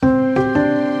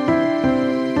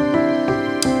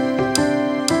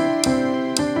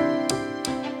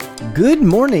Good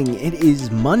morning. It is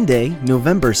Monday,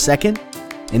 November 2nd,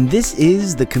 and this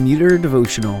is the Commuter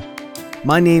Devotional.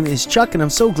 My name is Chuck, and I'm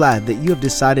so glad that you have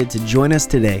decided to join us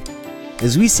today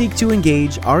as we seek to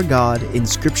engage our God in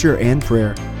Scripture and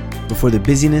prayer before the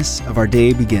busyness of our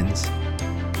day begins.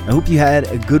 I hope you had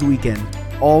a good weekend.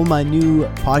 All my new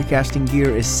podcasting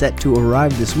gear is set to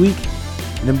arrive this week,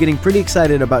 and I'm getting pretty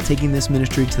excited about taking this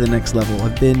ministry to the next level.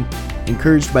 I've been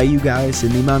encouraged by you guys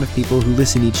and the amount of people who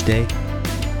listen each day.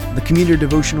 The Commuter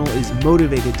Devotional is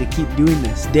motivated to keep doing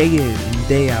this day in and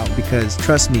day out because,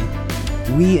 trust me,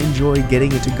 we enjoy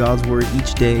getting into God's Word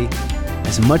each day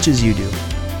as much as you do.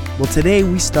 Well, today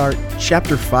we start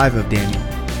chapter 5 of Daniel.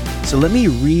 So let me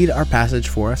read our passage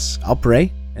for us. I'll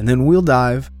pray, and then we'll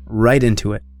dive right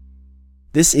into it.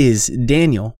 This is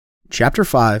Daniel chapter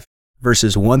 5,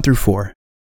 verses 1 through 4.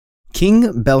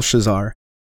 King Belshazzar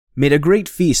made a great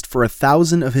feast for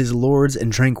 1,000 of his lords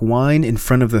and drank wine in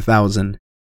front of the 1,000.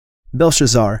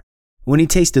 Belshazzar, when he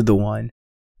tasted the wine,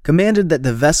 commanded that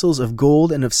the vessels of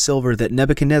gold and of silver that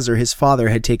Nebuchadnezzar his father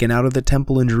had taken out of the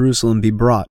temple in Jerusalem be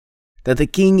brought, that the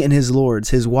king and his lords,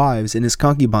 his wives, and his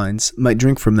concubines might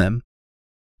drink from them.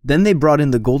 Then they brought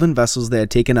in the golden vessels they had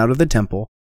taken out of the temple,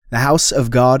 the house of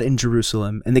God in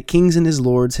Jerusalem, and the kings and his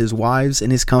lords, his wives,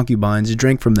 and his concubines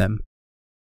drank from them.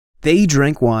 They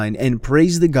drank wine and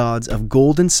praised the gods of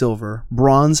gold and silver,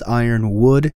 bronze, iron,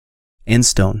 wood, and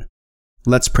stone.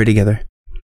 Let's pray together.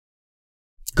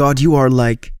 God, you are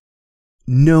like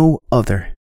no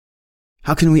other.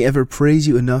 How can we ever praise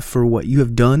you enough for what you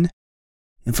have done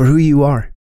and for who you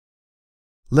are?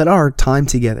 Let our time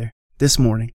together this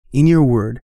morning in your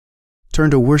word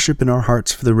turn to worship in our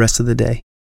hearts for the rest of the day.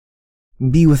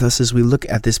 Be with us as we look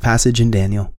at this passage in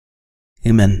Daniel.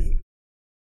 Amen.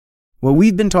 Well,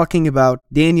 we've been talking about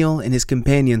Daniel and his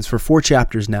companions for 4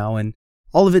 chapters now, and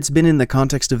all of it's been in the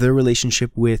context of their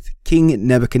relationship with King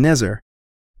Nebuchadnezzar.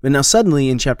 But now suddenly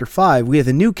in chapter 5, we have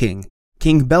a new king,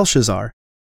 King Belshazzar.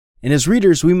 And as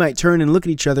readers, we might turn and look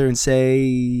at each other and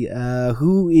say,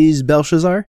 who is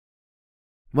Belshazzar?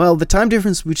 Well, the time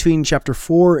difference between chapter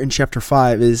 4 and chapter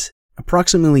 5 is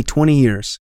approximately 20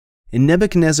 years. And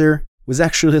Nebuchadnezzar was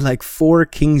actually like 4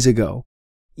 kings ago.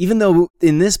 Even though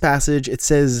in this passage it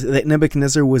says that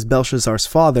Nebuchadnezzar was Belshazzar's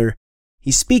father,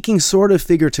 he's speaking sort of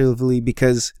figuratively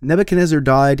because Nebuchadnezzar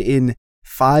died in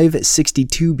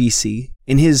 562 BC,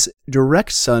 and his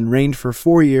direct son reigned for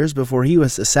 4 years before he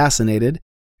was assassinated.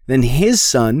 Then his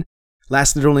son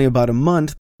lasted only about a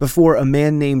month before a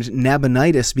man named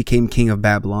Nabonidus became king of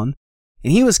Babylon,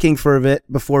 and he was king for a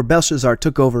bit before Belshazzar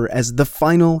took over as the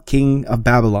final king of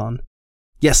Babylon.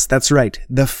 Yes, that's right,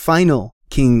 the final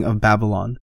king of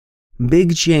Babylon.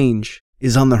 Big change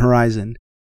is on the horizon.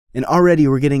 And already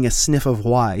we're getting a sniff of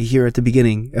why here at the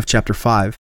beginning of chapter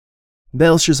 5.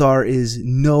 Belshazzar is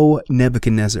no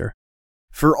Nebuchadnezzar.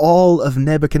 For all of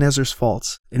Nebuchadnezzar's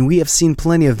faults, and we have seen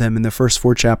plenty of them in the first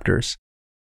 4 chapters,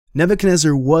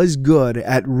 Nebuchadnezzar was good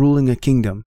at ruling a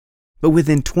kingdom, but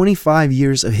within 25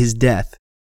 years of his death,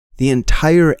 the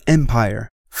entire empire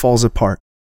falls apart.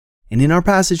 And in our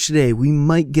passage today, we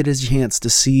might get a chance to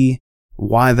see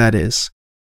why that is.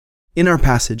 In our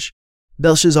passage,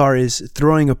 Belshazzar is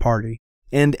throwing a party,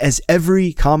 and as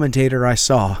every commentator I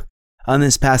saw on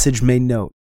this passage made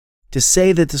note, to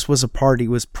say that this was a party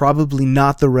was probably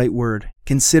not the right word,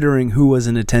 considering who was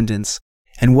in attendance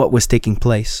and what was taking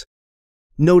place.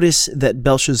 Notice that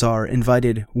Belshazzar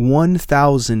invited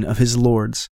 1,000 of his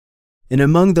lords, and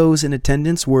among those in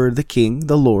attendance were the king,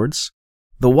 the lords,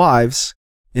 the wives,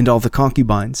 and all the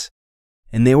concubines,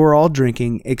 and they were all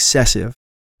drinking excessive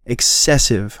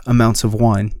amounts of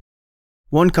wine.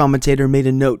 One commentator made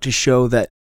a note to show that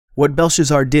what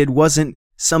Belshazzar did wasn't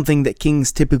something that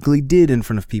kings typically did in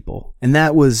front of people, and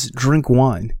that was drink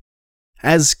wine.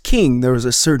 As king, there was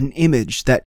a certain image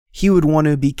that he would want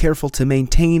to be careful to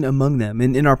maintain among them,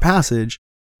 and in our passage,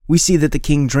 we see that the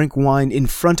king drank wine in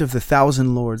front of the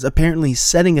 1,000 lords, apparently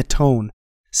setting a tone,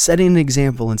 setting an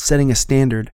example, and setting a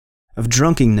standard of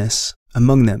drunkenness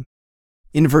among them.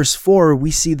 In verse 4,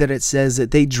 we see that it says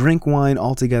that they drank wine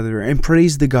altogether and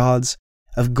praised the gods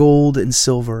of gold and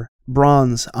silver,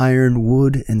 bronze, iron,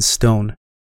 wood, and stone.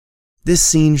 This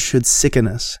scene should sicken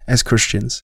us as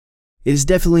Christians. It is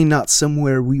definitely not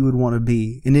somewhere we would want to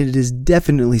be, and it is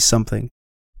definitely something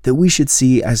that we should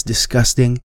see as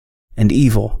disgusting and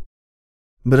evil.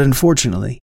 But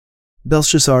unfortunately,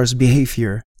 Belshazzar's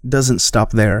behavior doesn't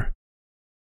stop there.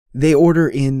 They order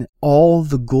in all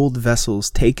the gold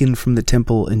vessels taken from the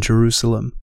temple in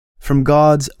Jerusalem, from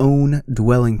God's own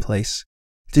dwelling place,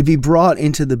 to be brought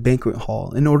into the banquet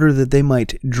hall in order that they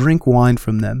might drink wine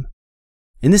from them.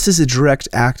 And this is a direct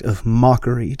act of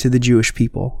mockery to the Jewish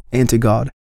people and to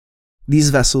God. These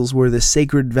vessels were the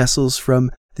sacred vessels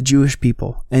from the Jewish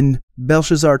people, and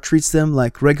Belshazzar treats them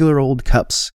like regular old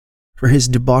cups for his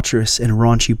debaucherous and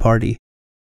raunchy party.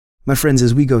 My friends,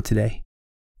 as we go today,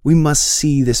 we must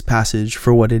see this passage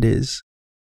for what it is.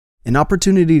 An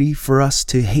opportunity for us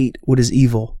to hate what is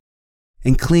evil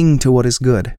and cling to what is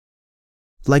good.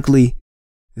 Likely,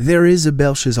 there is a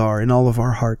Belshazzar in all of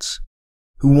our hearts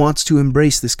who wants to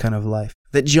embrace this kind of life,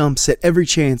 that jumps at every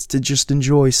chance to just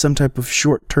enjoy some type of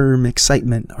short-term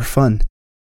excitement or fun.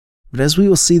 But as we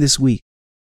will see this week,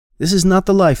 this is not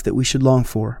the life that we should long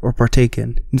for or partake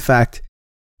in. In fact,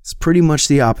 it's pretty much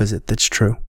the opposite that's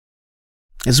true.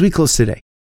 As we close today,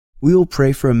 we will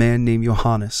pray for a man named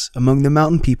Johannes among the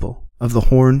mountain people of the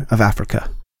Horn of Africa.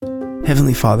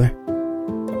 Heavenly Father,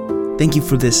 thank you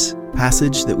for this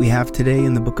passage that we have today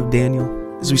in the book of Daniel.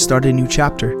 As we start a new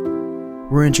chapter,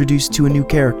 we're introduced to a new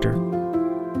character,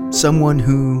 someone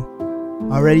who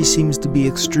already seems to be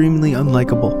extremely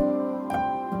unlikable.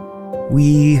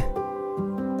 We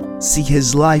see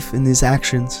his life and his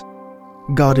actions,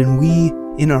 God, and we,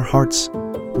 in our hearts,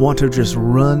 want to just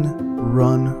run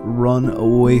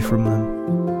away from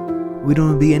them. We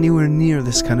don't want to be anywhere near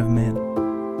this kind of man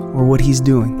or what he's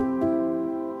doing.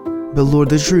 But Lord,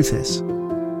 the truth is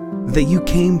that you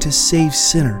came to save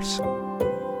sinners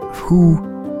of who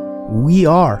we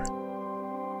are.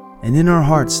 And in our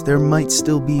hearts, there might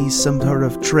still be some sort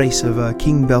of trace of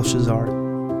King Belshazzar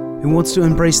who wants to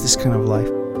embrace this kind of life,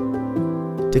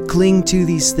 to cling to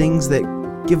these things that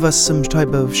give us some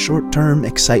type of short-term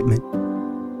excitement,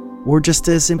 or just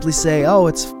to simply say, oh,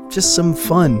 it's just some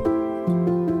fun.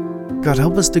 God,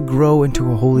 help us to grow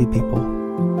into a holy people,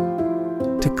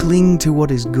 to cling to what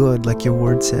is good, like your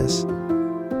word says,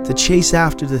 to chase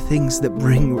after the things that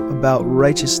bring about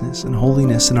righteousness and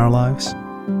holiness in our lives.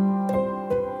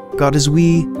 God, as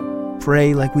we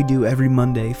pray like we do every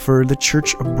Monday for the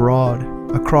church abroad,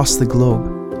 across the globe,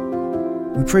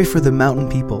 we pray for the mountain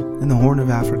people in the Horn of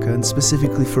Africa, and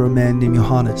specifically for a man named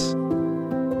Johannes.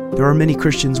 There are many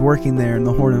Christians working there in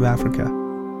the Horn of Africa,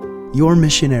 your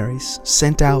missionaries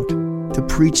sent out to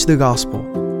preach the gospel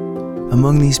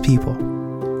among these people.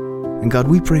 And God,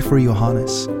 we pray for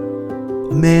Johannes,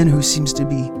 a man who seems to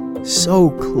be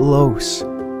so close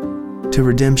to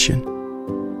redemption,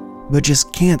 but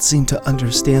just can't seem to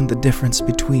understand the difference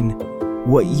between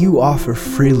what you offer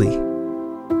freely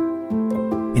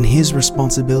and his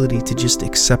responsibility to just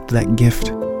accept that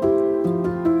gift.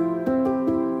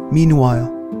 Meanwhile,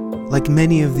 like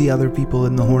many of the other people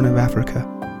in the Horn of Africa,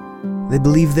 they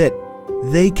believe that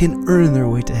they can earn their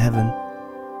way to heaven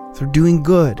through doing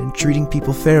good and treating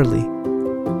people fairly.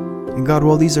 And God,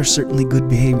 while these are certainly good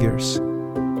behaviors,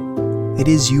 it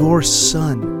is your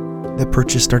Son that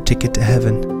purchased our ticket to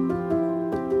heaven.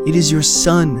 It is your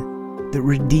Son that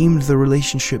redeemed the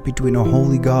relationship between a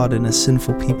holy God and a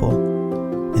sinful people,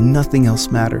 and nothing else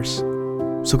matters.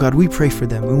 So God, we pray for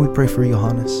them, and we pray for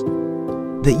Johannes,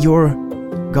 that your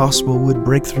gospel would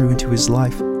break through into his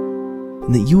life,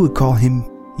 and that you would call him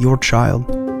your child.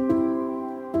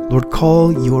 Lord,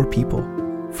 call your people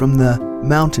from the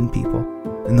mountain people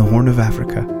in the Horn of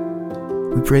Africa.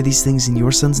 We pray these things in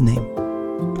your Son's name.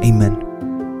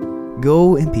 Amen.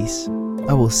 Go in peace.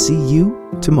 I will see you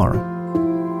tomorrow.